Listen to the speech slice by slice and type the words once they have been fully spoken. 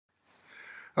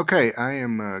Okay, I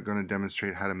am going to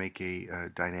demonstrate how to make a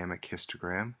dynamic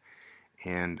histogram,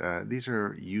 and these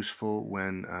are useful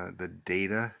when the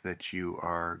data that you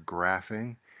are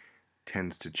graphing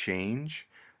tends to change.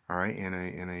 All right, in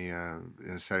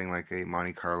a setting like a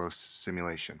Monte Carlo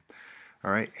simulation.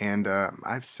 All right, and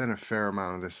I've sent a fair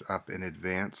amount of this up in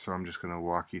advance, so I'm just going to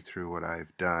walk you through what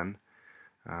I've done.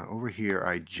 Over here,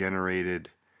 I generated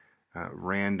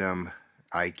random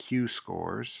IQ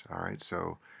scores. All right,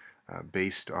 so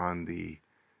based on the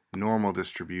normal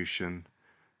distribution,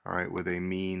 all right, with a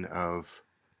mean of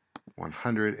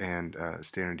 100 and a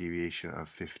standard deviation of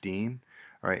 15.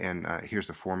 All right, and here's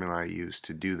the formula I used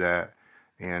to do that.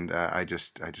 And I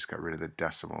just got rid of the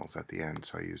decimals at the end,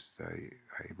 so I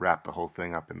wrapped the whole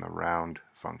thing up in the round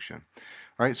function.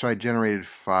 All right, so I generated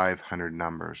 500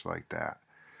 numbers like that.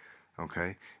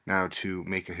 Okay, now to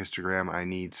make a histogram, I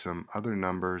need some other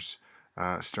numbers,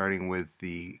 starting with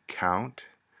the count.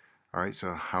 All right,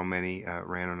 so how many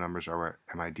random numbers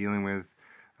am I dealing with?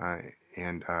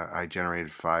 And I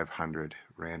generated 500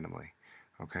 randomly.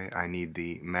 Okay, I need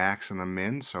the max and the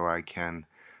min so I can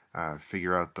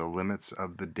figure out the limits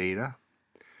of the data.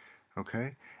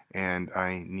 Okay, and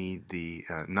I need the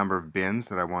number of bins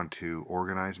that I want to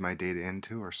organize my data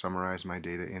into or summarize my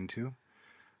data into.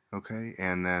 Okay,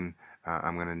 and then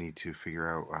I'm going to need to figure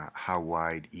out how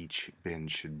wide each bin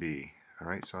should be. All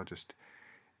right, so I'll just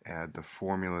add the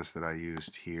formulas that I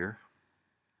used here.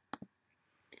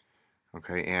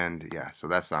 Okay, and yeah, so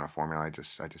that's not a formula. I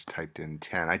just typed in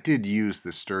 10. I did use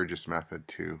the Sturgis method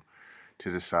to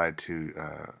decide to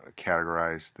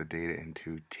categorize the data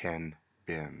into 10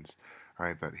 bins. All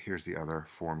right, but here's the other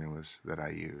formulas that I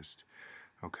used.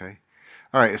 Okay,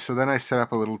 all right, so then I set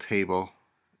up a little table.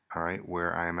 All right,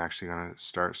 where I am actually going to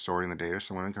start sorting the data.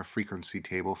 So I'm going to make a frequency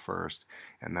table first,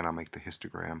 and then I'll make the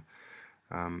histogram.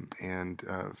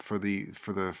 For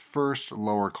the first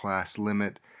lower class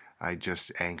limit, I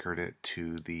just anchored it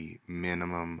to the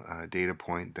minimum data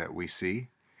point that we see.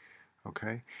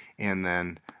 Okay, and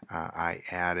then I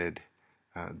added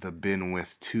the bin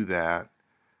width to that.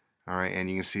 All right, and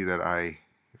you can see that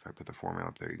if I put the formula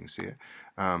up there, you can see it.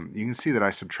 You can see that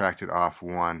I subtracted off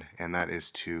 1, and that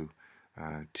is to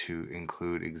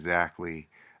include exactly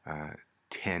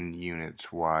 10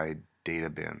 units wide data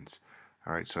bins.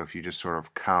 All right, so if you just sort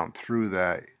of count through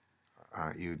that,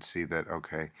 you'd see that,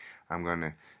 okay, I'm going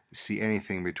to see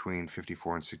anything between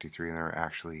 54 and 63, and there are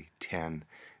actually 10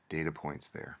 data points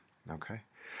there. Okay,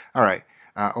 all right.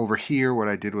 Over here, what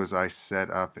I did was I set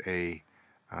up a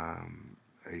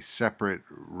separate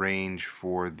range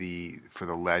for the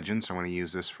legend. So I'm going to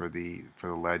use this for the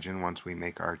legend once we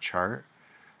make our chart.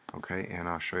 Okay, and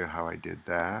I'll show you how I did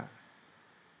that.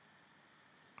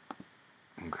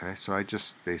 Okay, so I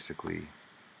just basically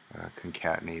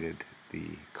concatenated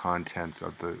the contents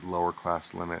of the lower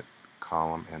class limit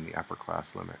column and the upper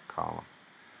class limit column.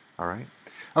 All right.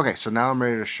 Okay, so now I'm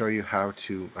ready to show you how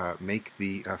to make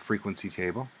the frequency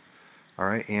table. All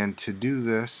right, and to do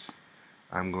this,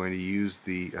 I'm going to use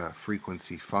the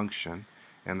frequency function,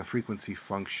 and the frequency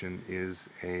function is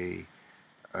an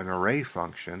array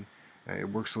function. It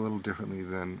works a little differently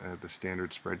than the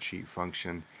standard spreadsheet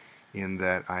function in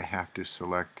that I have to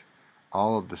select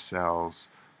all of the cells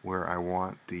where I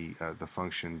want the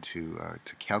function to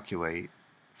calculate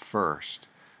first.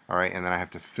 All right, and then I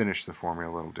have to finish the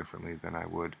formula a little differently than I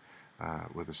would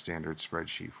with a standard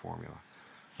spreadsheet formula.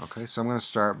 Okay, so I'm going to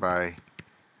start by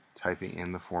typing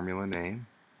in the formula name.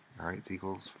 All right, it's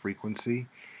equals frequency,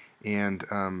 and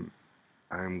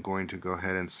I'm going to go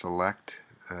ahead and select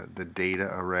the data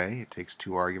array. It takes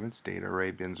 2 arguments, data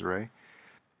array, bins array.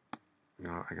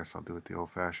 I guess I'll do it the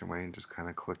old-fashioned way and just kind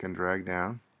of click and drag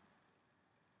down.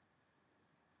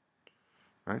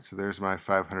 All right, so there's my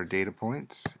 500 data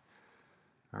points.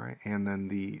 All right, and then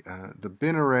the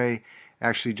bin array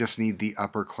actually just need the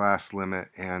upper class limit,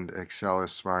 and Excel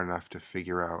is smart enough to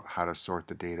figure out how to sort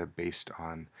the data based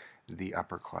on the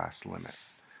upper class limit.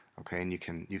 Okay, and you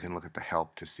can look at the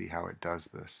help to see how it does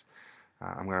this.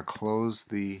 I'm going to close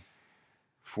the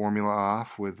formula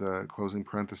off with a closing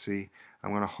parenthesis.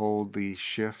 I'm going to hold the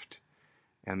shift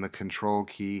and the control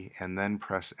key and then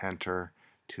press enter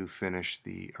to finish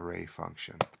the array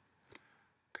function.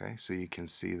 Okay, so you can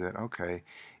see that, okay,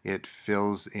 it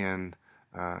fills in,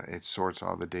 it sorts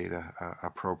all the data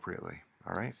appropriately.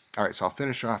 All right, so I'll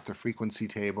finish off the frequency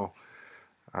table,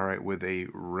 all right, with a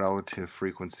relative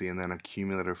frequency and then a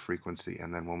cumulative frequency,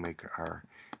 and then we'll make our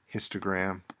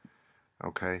histogram.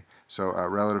 Okay, so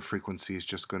relative frequency is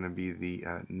just going to be the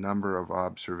number of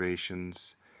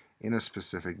observations in a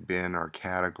specific bin or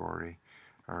category,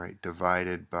 all right,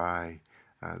 divided by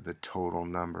the total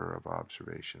number of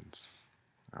observations.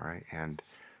 All right, and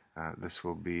this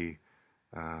will be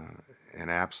an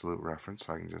absolute reference,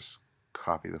 so I can just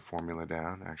copy the formula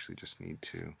down. I actually just need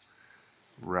to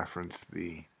reference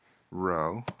the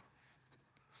row.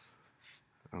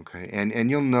 Okay, and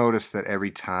you'll notice that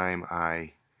every time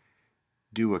I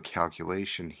do a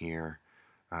calculation here,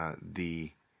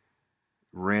 the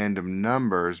random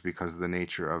numbers, because of the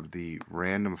nature of the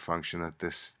random function that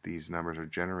these numbers are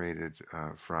generated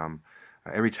from,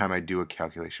 every time I do a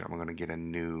calculation, I'm going to get a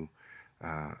new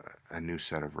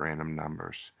set of random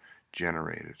numbers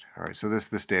generated. All right, so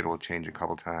this data will change a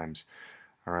couple times.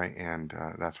 All right, and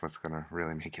that's what's going to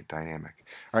really make it dynamic.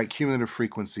 All right, cumulative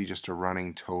frequency, just a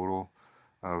running total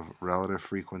of relative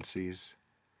frequencies.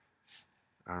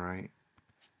 All right,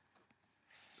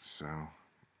 so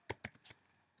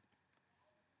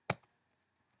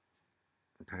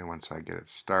okay, once I get it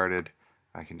started,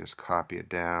 I can just copy it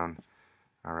down.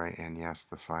 All right, and yes,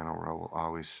 the final row will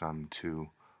always sum to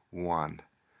 1.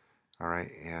 All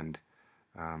right, and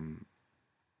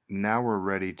now we're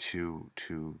ready to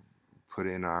put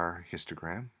in our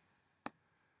histogram.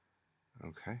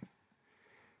 Okay,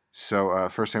 so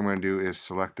first thing I'm going to do is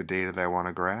select the data that I want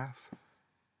to graph.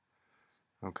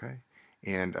 Okay,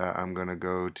 and I'm going to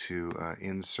go to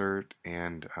Insert,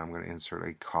 and I'm going to insert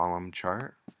a column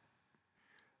chart.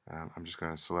 I'm just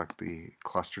going to select the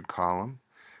clustered column.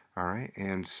 All right,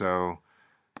 and so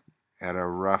at a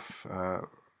rough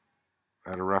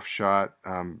shot,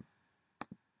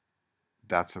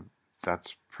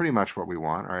 that's pretty much what we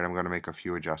want. All right, I'm going to make a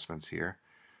few adjustments here.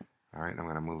 All right, I'm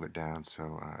going to move it down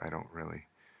so I don't really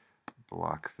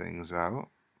block things out.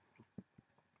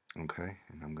 Okay,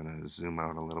 and I'm going to zoom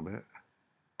out a little bit.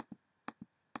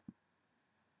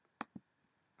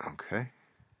 Okay.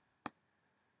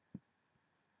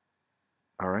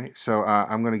 All right, so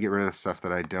I'm going to get rid of the stuff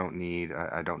that I don't need.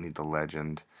 I don't need the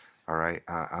legend. All right,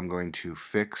 I'm going to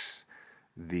fix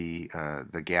the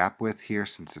gap width here,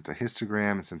 since it's a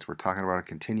histogram and since we're talking about a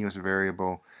continuous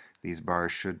variable. These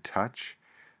bars should touch.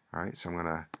 All right, so I'm going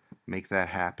to make that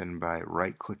happen by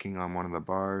right-clicking on one of the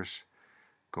bars,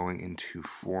 going into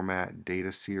Format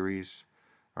Data Series.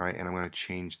 All right, and I'm going to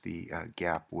change the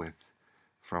gap width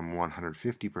from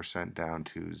 150% down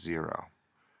to 0.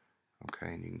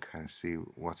 Okay, and you can kind of see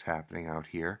what's happening out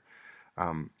here.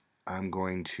 I'm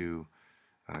going to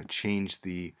change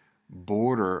the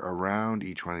border around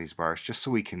each one of these bars just so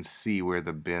we can see where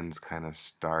the bins kind of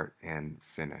start and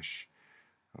finish.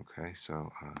 Okay,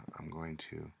 so I'm going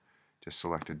to just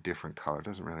select a different color. It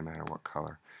doesn't really matter what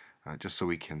color, just so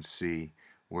we can see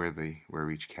where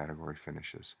each category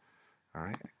finishes. All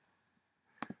right.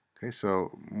 Okay,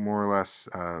 so more or less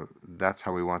that's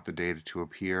how we want the data to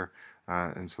appear.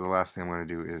 And so the last thing I'm going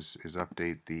to do is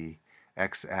update the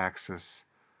x-axis,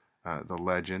 the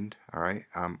legend. All right,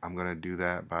 I'm going to do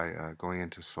that by going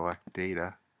into Select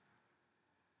Data.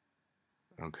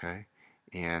 Okay,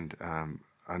 and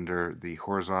under the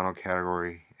horizontal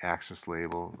category axis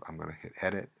label, I'm going to hit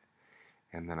Edit,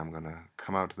 and then I'm going to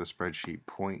come out to the spreadsheet,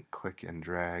 point, click, and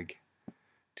drag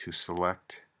to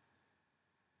select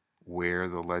where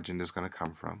the legend is going to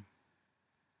come from.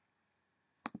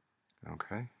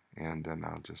 Okay, and then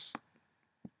I'll just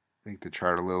make the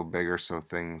chart a little bigger so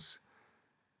things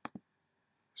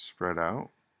spread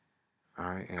out. All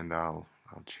right, and I'll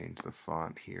change the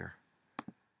font here.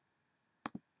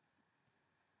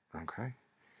 Okay,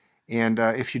 and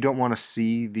if you don't want to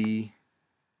see the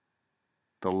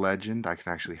legend, I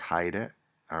can actually hide it.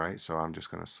 All right, so I'm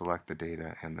just going to select the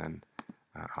data, and then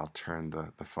I'll turn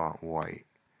the font white.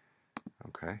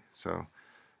 Okay, so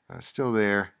still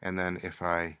there, and then if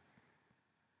I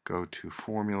go to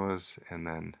Formulas and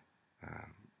then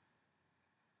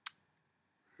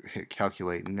hit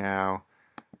Calculate Now,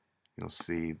 you'll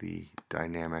see the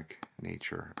dynamic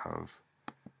nature of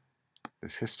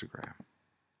this histogram.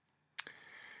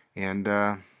 And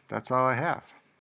that's all I have.